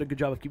Blazers did a good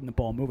job of keeping the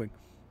ball moving.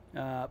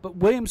 But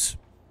Williams,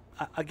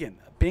 again,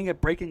 being a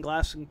break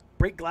glass in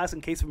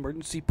case of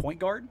emergency point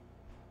guard,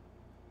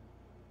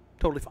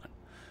 totally fine.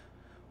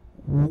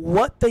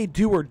 What they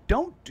do or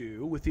don't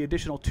do with the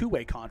additional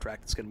two-way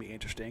contract is going to be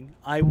interesting.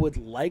 I would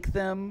like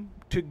them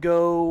to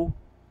go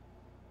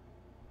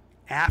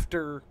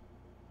after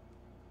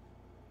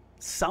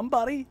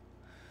somebody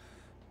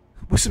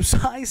with some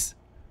size.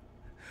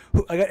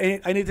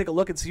 I need to take a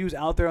look and see who's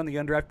out there on the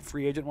undrafted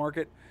free agent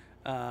market.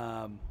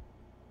 But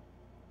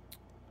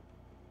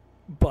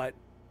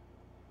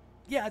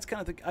yeah, it's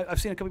kind of I've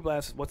seen a couple people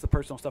ask what's the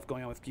personal stuff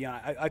going on with Keon.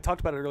 I talked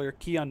about it earlier.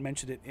 Keon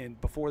mentioned it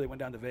before they went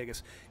down to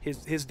Vegas.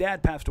 His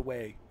dad passed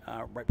away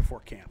right before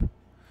camp,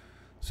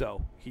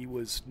 so he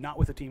was not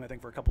with the team I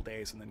think for a couple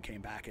days, and then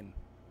came back and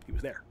he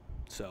was there.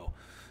 So,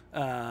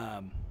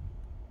 but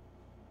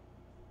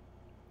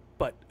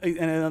and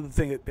another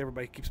thing that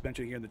everybody keeps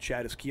mentioning here in the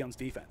chat is Keon's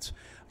defense.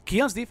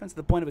 Keon's defense at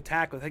the point of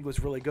attack I think was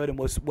really good and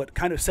was what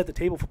kind of set the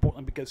table for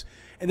Portland because,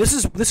 and this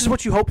is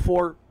what you hope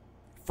for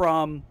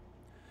from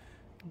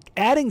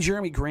adding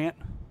Jeremy Grant.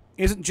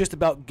 Isn't just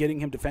about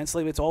getting him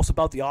defensively, it's also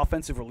about the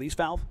offensive release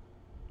valve.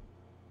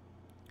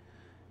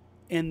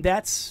 And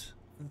that's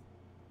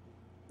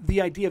the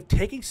idea of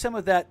taking some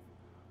of that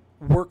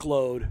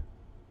workload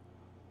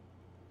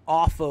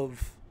off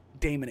of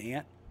Damon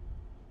Ant.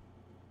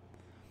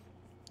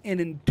 And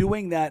in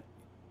doing that,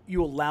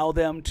 you allow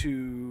them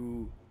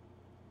to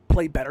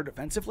play better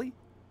defensively.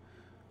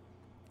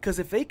 Because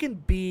if they can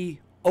be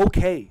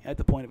okay at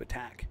the point of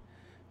attack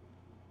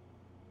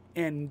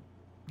and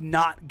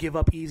not give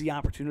up easy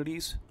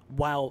opportunities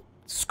while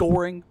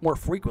scoring more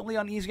frequently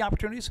on easy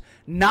opportunities,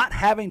 not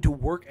having to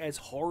work as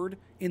hard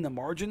in the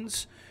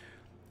margins,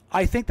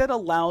 I think that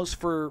allows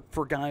for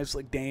guys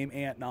like Dame,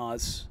 Ant,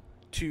 Nas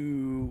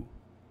to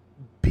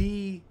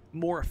be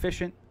more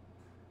efficient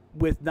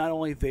with not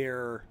only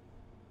their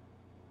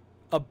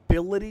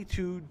ability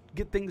to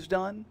get things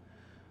done,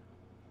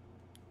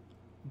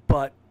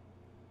 but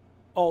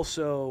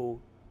also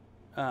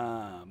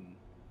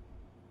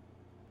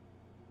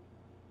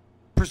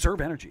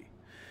preserve energy.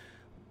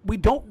 We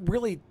don't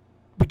really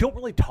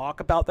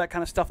talk about that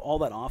kind of stuff all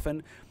that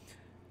often.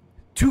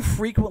 Too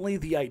frequently,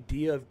 the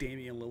idea of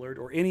Damian Lillard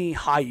or any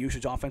high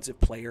usage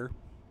offensive player,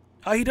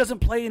 he doesn't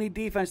play any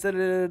defense.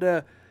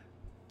 There's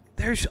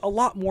a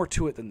lot more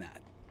to it than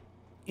that.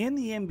 In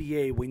the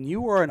NBA, when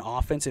you are an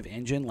offensive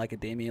engine like a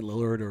Damian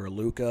Lillard or a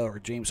Luka or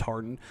James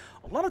Harden,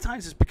 a lot of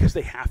times it's because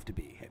they have to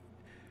be.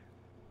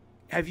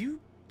 Have you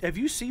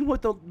seen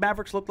what the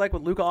Mavericks look like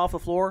with Luka off the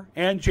floor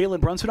and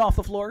Jalen Brunson off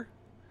the floor?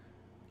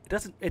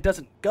 It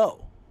doesn't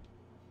go.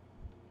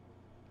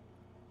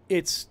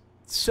 It's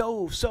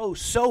so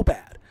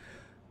bad.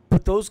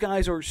 But those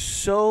guys are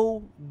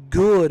so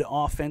good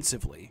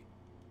offensively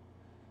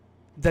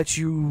that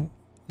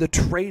the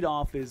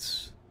trade-off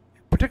is,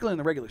 particularly in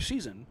the regular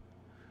season,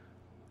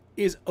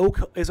 is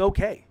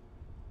okay.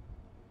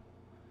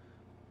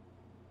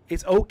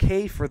 It's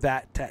okay for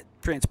that to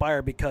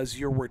transpire because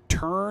your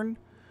return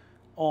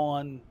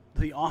on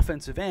the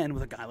offensive end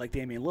with a guy like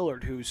Damian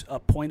Lillard, who's a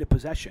point of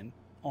possession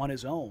on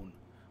his own,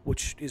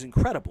 which is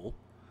incredible,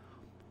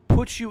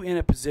 puts you in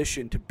a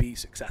position to be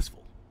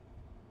successful,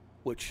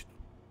 which,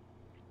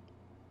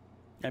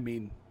 I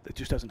mean, it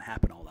just doesn't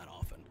happen all that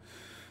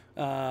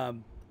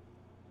often.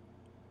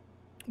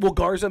 Will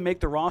Garza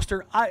make the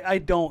roster? I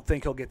don't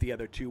think he'll get the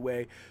other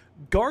two-way.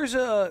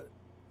 Garza,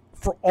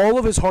 for all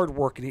of his hard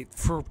work, and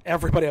for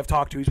everybody I've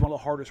talked to, he's one of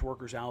the hardest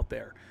workers out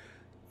there.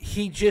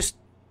 He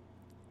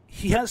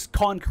has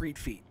concrete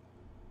feet.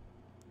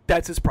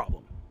 That's his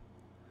problem.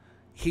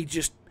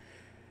 His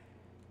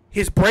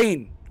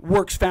brain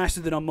works faster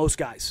than on most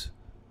guys.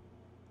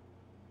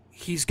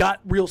 He's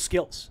got real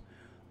skills,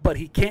 but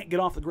he can't get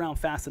off the ground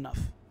fast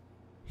enough.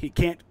 He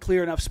can't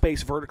clear enough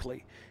space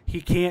vertically.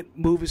 He can't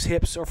move his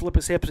hips or flip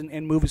his hips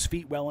and move his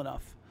feet well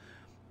enough.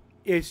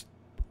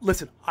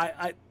 Listen,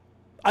 I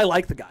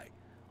like the guy.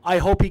 I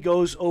hope he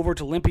goes over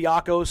to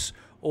Olympiacos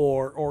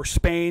or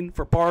Spain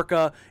for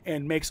Barca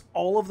and makes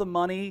all of the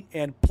money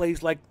and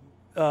plays like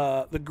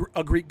a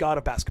Greek god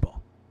of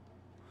basketball.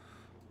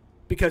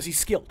 Because he's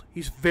skilled.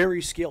 He's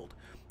very skilled.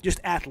 Just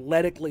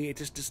athletically, it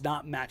just does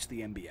not match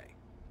the NBA.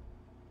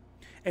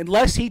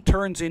 Unless he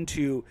turns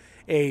into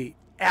a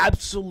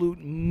absolute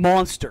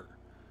monster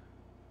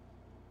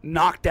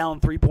knockdown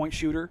three-point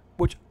shooter,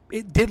 which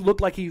it did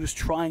look like he was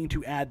trying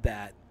to add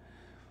that.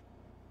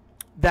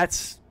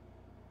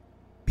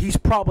 He's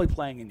probably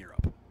playing in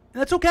Europe.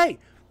 And that's okay.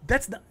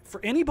 That's not,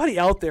 for anybody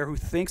out there who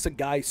thinks a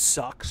guy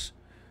sucks,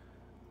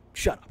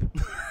 shut up.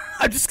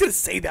 I'm just going to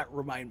say that,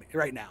 remind me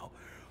right now.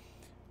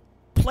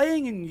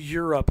 Playing in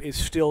Europe is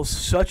still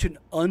such an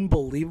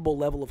unbelievable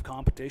level of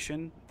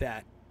competition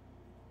that,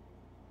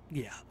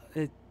 yeah,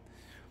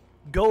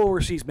 go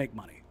overseas, make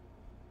money.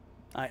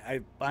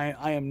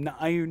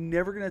 You're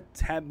never going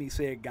to have me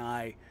say a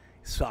guy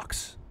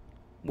sucks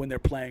when they're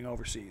playing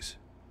overseas.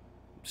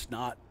 It's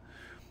not.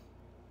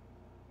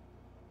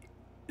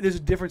 There's a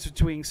difference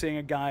between saying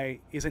a guy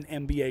is an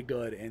NBA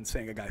good and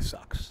saying a guy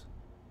sucks.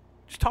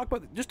 Just talk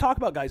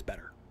about guys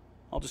better.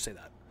 I'll just say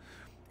that.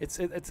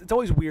 It's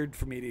always weird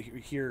for me to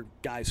hear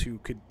guys who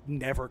could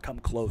never come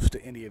close to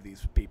any of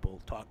these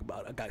people talk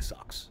about a guy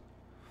sucks.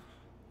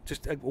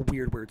 Just a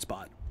weird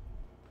spot.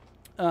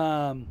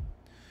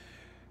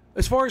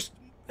 As far as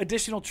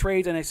additional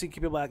trades, and I see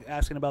people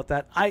asking about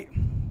that, I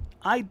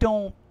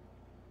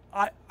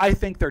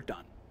think they're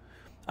done.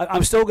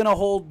 I'm still going to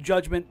hold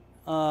judgment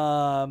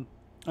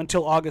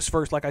until August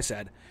 1st, like I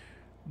said,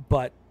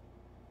 but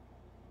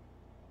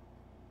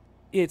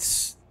I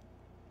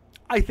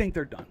think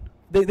they're done.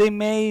 They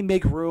may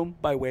make room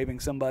by waiving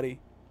somebody.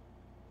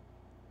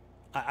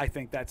 I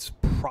think that's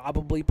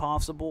probably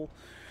possible,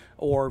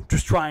 or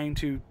just trying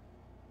to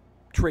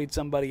trade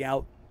somebody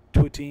out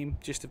to a team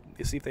just to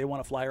see if they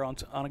want to flyer on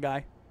a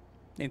guy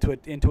into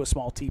a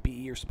small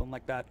TPE or something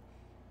like that.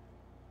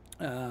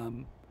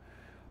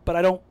 But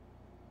I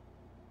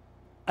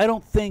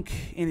don't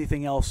think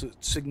anything else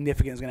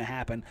significant is going to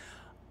happen.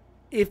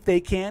 If they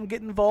can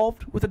get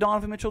involved with the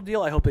Donovan Mitchell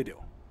deal, I hope they do.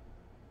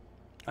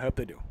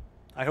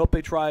 I hope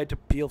they try to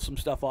peel some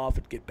stuff off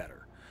and get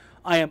better.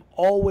 I am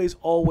always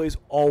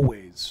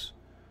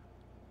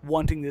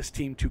wanting this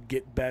team to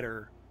get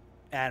better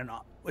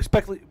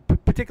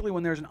particularly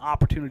when there's an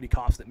opportunity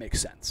cost that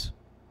makes sense,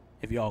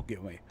 if you all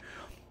get me.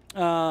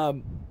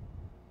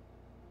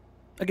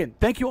 Again,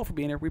 thank you all for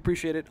being here. We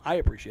appreciate it. I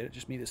appreciate it.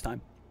 Just me this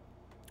time.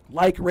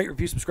 Like, rate,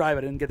 review, subscribe.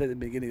 I didn't get that at the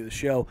beginning of the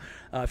show.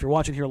 If you're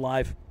watching here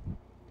live,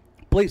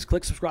 please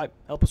click subscribe.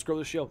 Help us grow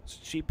the show. It's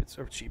cheap. It's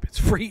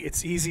free.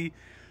 It's easy.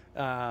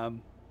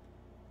 And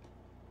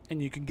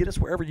you can get us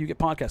wherever you get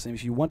podcasts. And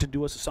if you want to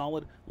do us a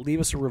solid, leave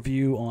us a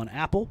review on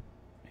Apple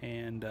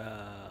and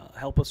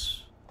help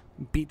us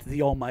beat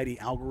the almighty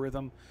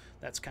algorithm.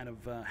 That's kind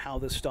of how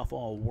this stuff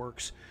all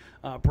works.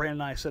 Brandon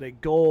and I set a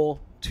goal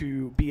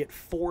to be at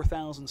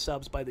 4,000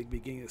 subs by the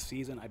beginning of the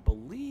season. I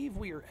believe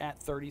we are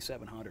at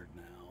 3,700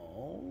 now.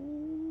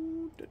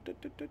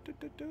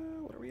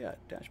 What are we at?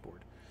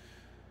 Dashboard.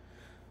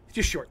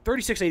 Just short,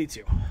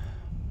 3,682.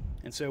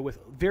 And so with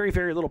very,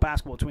 very little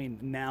basketball between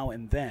now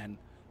and then,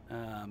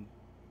 I'm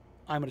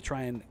going to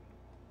try and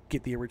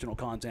get the original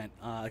content.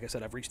 Like I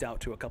said, I've reached out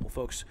to a couple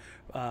folks.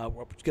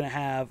 We're going to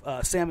have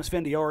Sam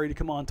Esfandiari to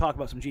come on and talk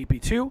about some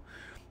GP2.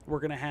 We're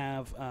going to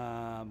have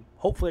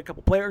hopefully a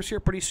couple players here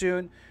pretty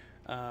soon.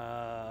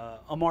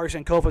 Amari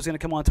Sankofa is going to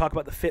come on and talk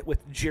about the fit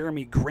with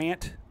Jeremy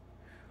Grant.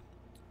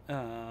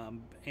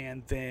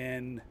 And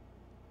then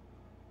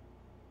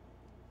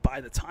by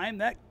the time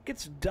that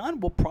gets done,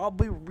 we'll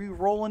probably be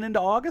rolling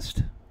into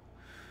August.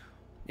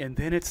 And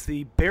then it's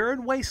the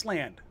barren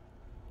wasteland.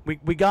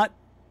 We got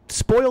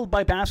spoiled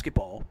by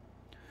basketball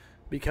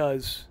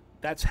because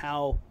that's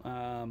how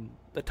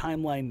the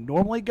timeline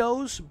normally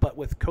goes. But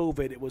with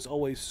COVID, it was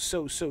always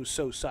so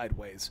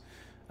sideways.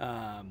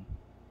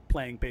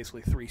 Playing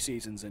basically 3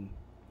 seasons in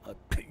a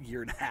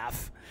year and a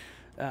half.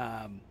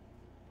 But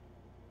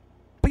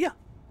yeah.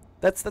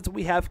 That's what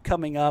we have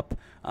coming up.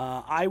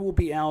 I will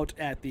be out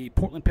at the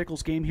Portland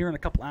Pickles game here in a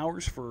couple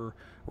hours for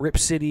Rip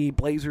City,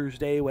 Blazers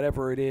Day,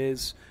 whatever it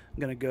is. I'm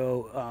going to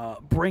go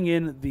bring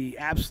in the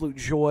absolute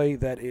joy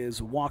that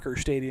is Walker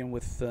Stadium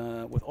with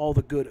all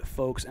the good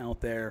folks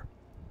out there.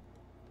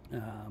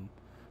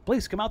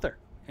 Please come out there.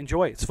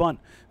 Enjoy. It's fun.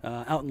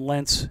 Out in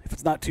Lentz. If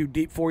it's not too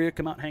deep for you,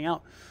 come out and hang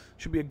out.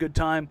 Should be a good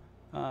time.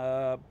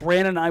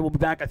 Brandon and I will be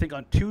back, I think,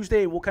 on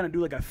Tuesday. We'll kind of do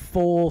like a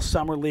full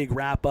Summer League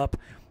wrap-up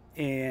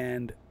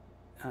and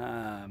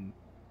kind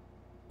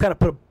of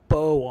put a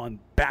bow on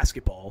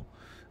basketball,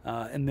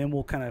 and then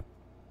we'll kind of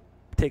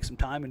take some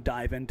time and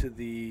dive into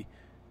the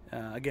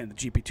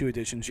GP2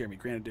 editions, Jeremy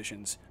Grant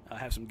editions,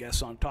 have some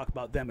guests on, talk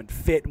about them and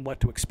fit and what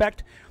to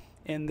expect,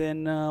 and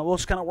then we'll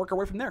just kind of work our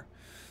way from there.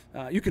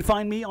 You can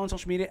find me on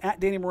social media at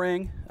Danny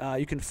Meringue.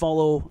 You can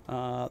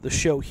follow the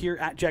show here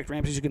at Jacked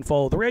Ramsays. You can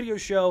follow the radio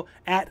show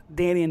at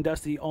Danny and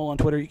Dusty, all on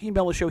Twitter. You can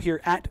email the show here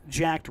at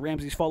Jacked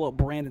Ramsays. Follow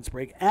Brandon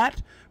Sprague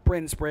at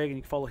Brandon Sprague, and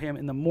you can follow him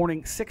in the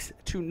morning 6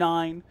 to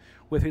 9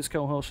 with his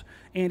co-host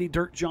Andy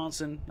Dirt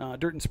Johnson,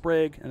 Dirt and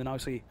Sprague, and then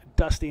obviously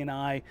Dusty and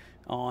I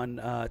on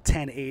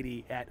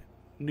 1080 at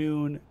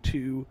noon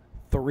to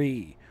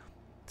 3.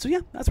 So yeah,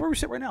 that's where we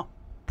sit right now.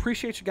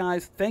 Appreciate you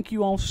guys. Thank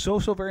you all so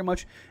very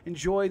much.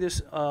 Enjoy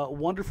this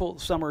wonderful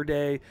summer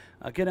day.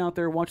 Get out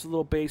there, watch a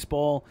little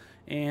baseball,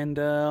 and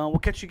we'll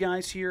catch you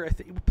guys here. I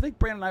think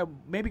Brandon and I will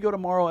maybe go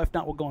tomorrow. If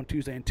not, we'll go on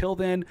Tuesday. Until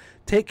then,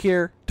 take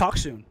care. Talk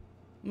soon.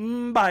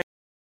 Bye.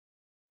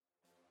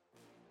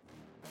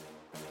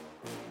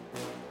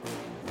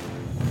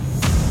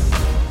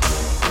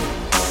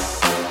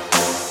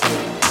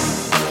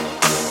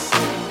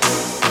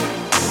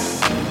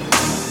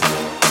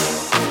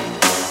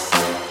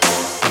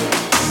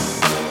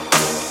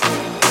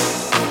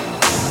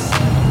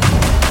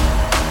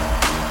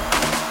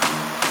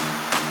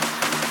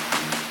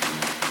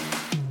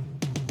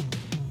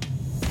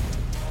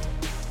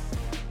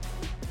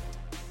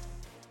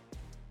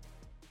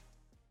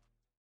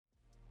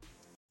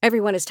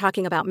 Everyone is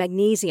talking about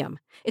magnesium.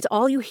 It's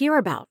all you hear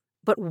about.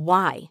 But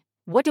why?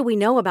 What do we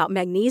know about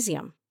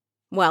magnesium?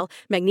 Well,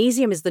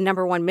 magnesium is the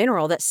number one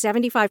mineral that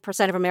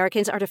 75% of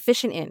Americans are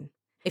deficient in.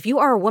 If you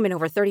are a woman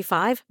over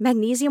 35,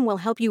 magnesium will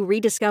help you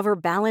rediscover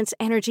balance,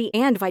 energy,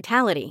 and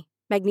vitality.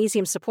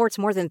 Magnesium supports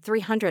more than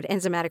 300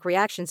 enzymatic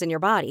reactions in your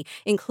body,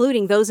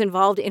 including those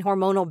involved in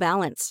hormonal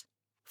balance.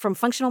 From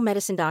functional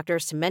medicine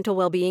doctors to mental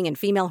well-being and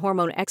female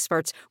hormone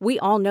experts, we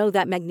all know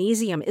that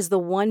magnesium is the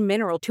one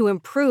mineral to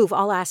improve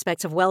all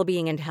aspects of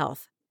well-being and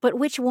health. But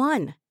which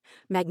one?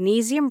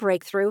 Magnesium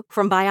Breakthrough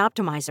from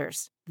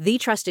Bioptimizers, the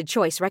trusted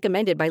choice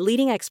recommended by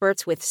leading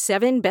experts with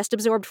 7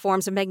 best-absorbed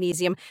forms of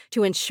magnesium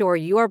to ensure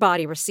your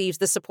body receives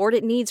the support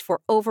it needs for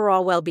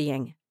overall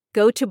well-being.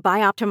 Go to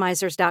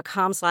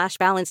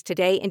bioptimizers.com/balance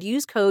today and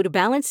use code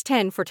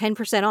BALANCE10 for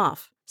 10%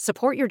 off.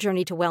 Support your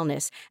journey to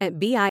wellness at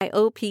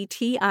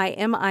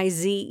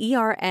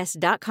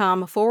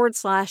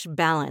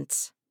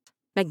bioptimizers.com/balance.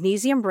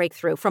 Magnesium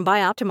Breakthrough from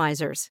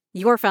Bioptimizers,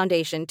 your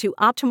foundation to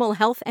optimal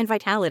health and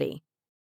vitality.